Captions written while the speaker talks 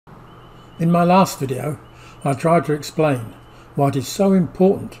In my last video, I tried to explain why it is so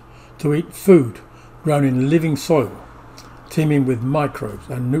important to eat food grown in living soil, teeming with microbes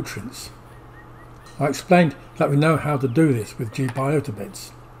and nutrients. I explained that we know how to do this with G-biota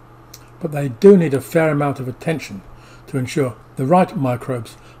beds, but they do need a fair amount of attention to ensure the right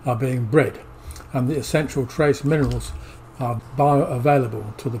microbes are being bred and the essential trace minerals are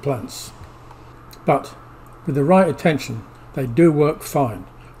bioavailable to the plants. But with the right attention, they do work fine,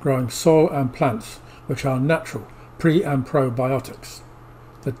 growing soil and plants which are natural pre- and probiotics.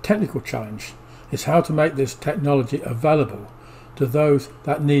 The technical challenge is how to make this technology available to those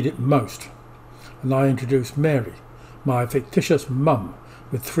that need it most. And I introduced Mary, my fictitious mum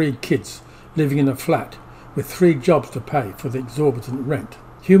with 3 kids living in a flat with 3 jobs to pay for the exorbitant rent.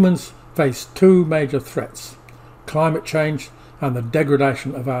 Humans face 2 major threats: climate change and the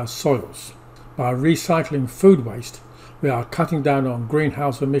degradation of our soils. By recycling food waste, we are cutting down on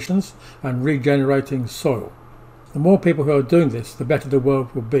greenhouse emissions and regenerating soil. The more people who are doing this, the better the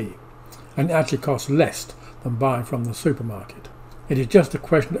world will be, and it actually costs less than buying from the supermarket. It is just a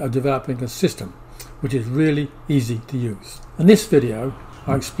question of developing a system which is really easy to use. In this video,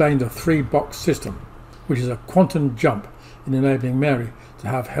 I explained the 3-box system, which is a quantum jump in enabling Mary to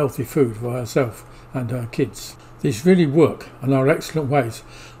have healthy food for herself and her kids. These really work and are excellent ways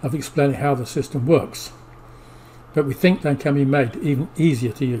of explaining how the system works, but we think they can be made even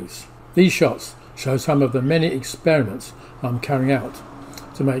easier to use. These shots show some of the many experiments I'm carrying out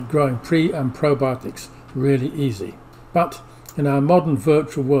to make growing pre- and probiotics really easy. But in our modern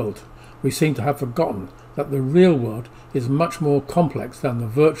virtual world, we seem to have forgotten that the real world is much more complex than the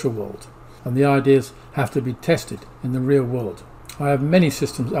virtual world, and the ideas have to be tested in the real world. I have many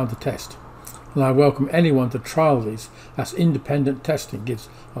systems under test, and I welcome anyone to trial these, as independent testing gives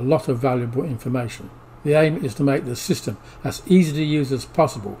a lot of valuable information. The aim is to make the system as easy to use as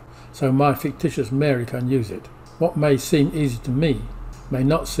possible, so my fictitious Mary can use it. What may seem easy to me may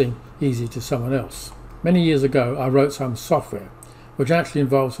not seem easy to someone else. Many years ago I wrote some software which actually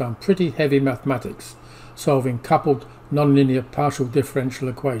involves some pretty heavy mathematics, solving coupled nonlinear partial differential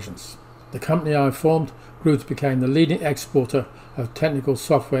equations. The company I formed grew to become the leading exporter of technical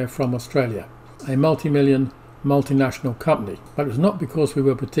software from Australia, a multi-million multinational company. But it was not because we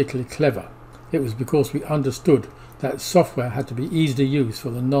were particularly clever. It was because we understood that software had to be easy to use for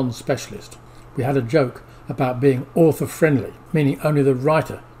the non-specialist. We had a joke about being author-friendly, meaning only the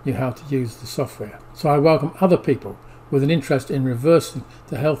writer knew how to use the software. So I welcome other people with an interest in reversing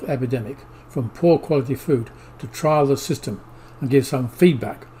the health epidemic from poor quality food to trial the system and give some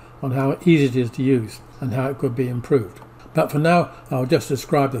feedback on how easy it is to use and how it could be improved. But for now, I'll just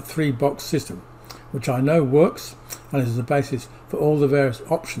describe the 3-box system, which I know works and is the basis for all the various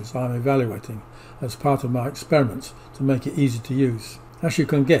options I'm evaluating as part of my experiments to make it easy to use. As you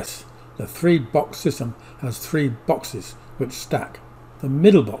can guess, the 3-box system has 3 boxes which stack. The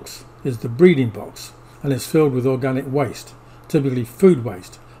middle box is the breeding box and is filled with organic waste, typically food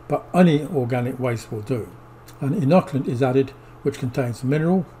waste, but any organic waste will do. An inoculant is added which contains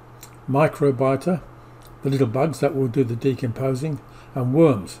mineral, microbiota, the little bugs that will do the decomposing, and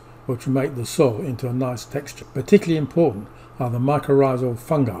worms which will make the soil into a nice texture. Particularly important are the mycorrhizal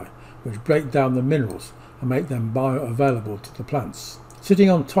fungi which break down the minerals and make them bioavailable to the plants. Sitting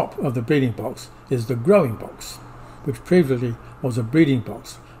on top of the breeding box is the growing box, which previously was a breeding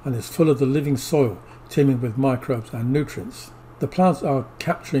box and is full of the living soil teeming with microbes and nutrients. The plants are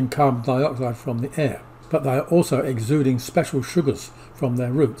capturing carbon dioxide from the air, but they are also exuding special sugars from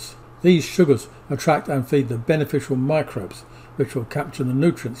their roots. These sugars attract and feed the beneficial microbes which will capture the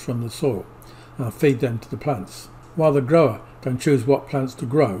nutrients from the soil and feed them to the plants. While the grower can choose what plants to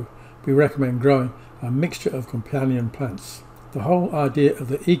grow, we recommend growing a mixture of companion plants. The whole idea of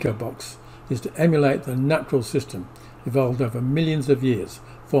the EcoBox is to emulate the natural system evolved over millions of years,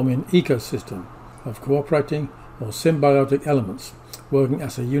 forming an ecosystem of cooperating or symbiotic elements working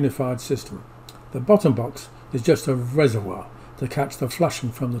as a unified system. The bottom box is just a reservoir to catch the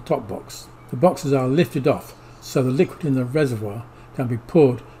flushing from the top box. The boxes are lifted off so the liquid in the reservoir can be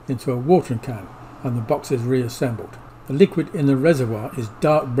poured into a watering can and the box is reassembled. The liquid in the reservoir is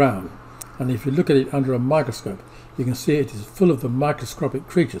dark brown, and if you look at it under a microscope you can see it is full of the microscopic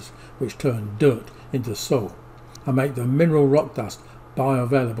creatures which turn dirt into soil and make the mineral rock dust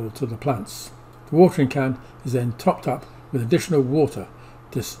bioavailable to the plants. The watering can is then topped up with additional water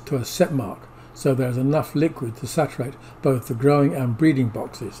to a set mark, so there is enough liquid to saturate both the growing and breeding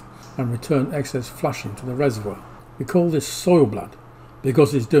boxes and return excess flushing to the reservoir. We call this soil blood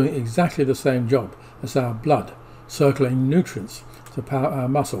because it's doing exactly the same job as our blood, circulating nutrients to power our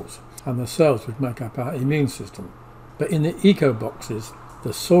muscles and the cells which make up our immune system. But in the eco boxes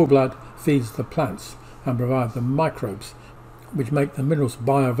The soil blood feeds the plants and provides the microbes which make the minerals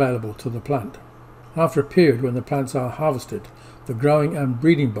bioavailable to the plant. After a period when the plants are harvested, the growing and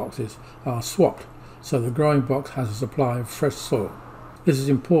breeding boxes are swapped, so the growing box has a supply of fresh soil. This is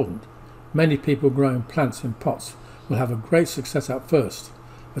important. Many people growing plants in pots will have a great success at first,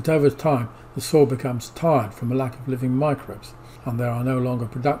 but over time the soil becomes tired from a lack of living microbes and they are no longer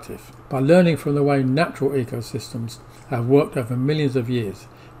productive. By learning from the way natural ecosystems have worked over millions of years,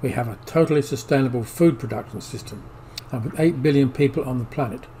 we have a totally sustainable food production system, and with 8 billion people on the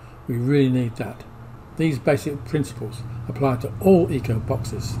planet, we really need that. These basic principles apply to all eco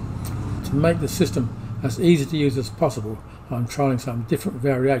boxes. To make the system as easy to use as possible, I'm trialing some different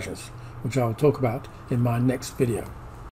variations, which I will talk about in my next video.